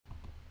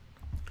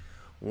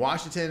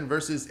Washington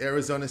versus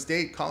Arizona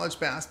State. College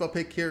basketball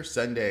pick here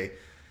Sunday.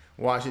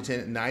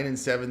 Washington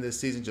 9-7 this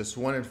season, just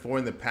 1-4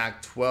 in the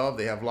Pac-12.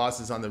 They have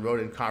losses on the road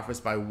in conference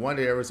by 1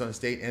 at Arizona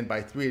State and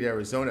by 3 at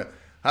Arizona.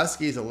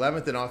 Huskies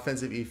 11th in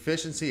offensive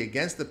efficiency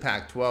against the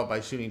Pac-12 by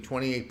shooting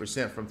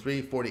 28% from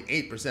 3,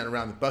 48%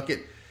 around the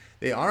bucket.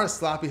 They are a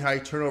sloppy high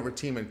turnover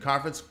team in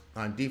conference.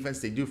 On defense,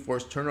 they do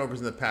force turnovers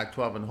in the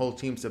Pac-12 and hold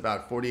teams to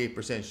about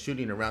 48%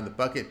 shooting around the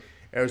bucket.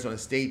 Arizona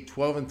State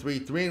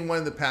 12-3, 3-1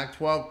 in the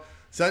Pac-12.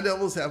 Sun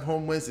Devils have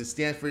home wins at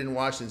Stanford and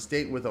Washington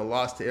State with a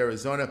loss to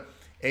Arizona.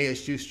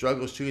 ASU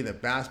struggles shooting the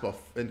basketball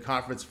in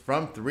conference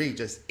from 3,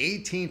 just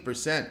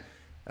 18%.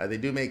 They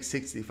do make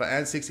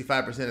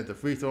 65% at the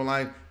free throw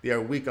line. They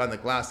are weak on the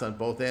glass on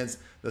both ends.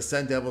 The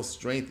Sun Devils'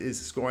 strength is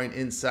scoring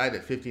inside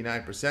at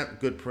 59%.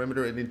 Good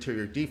perimeter and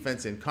interior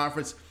defense in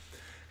conference.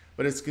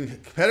 But it's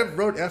competitive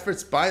road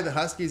efforts by the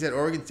Huskies at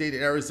Oregon State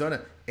and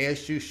Arizona.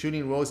 ASU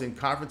shooting woes in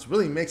conference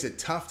really makes it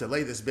tough to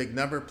lay this big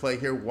number. Play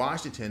here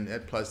Washington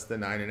at plus the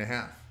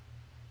 9.5.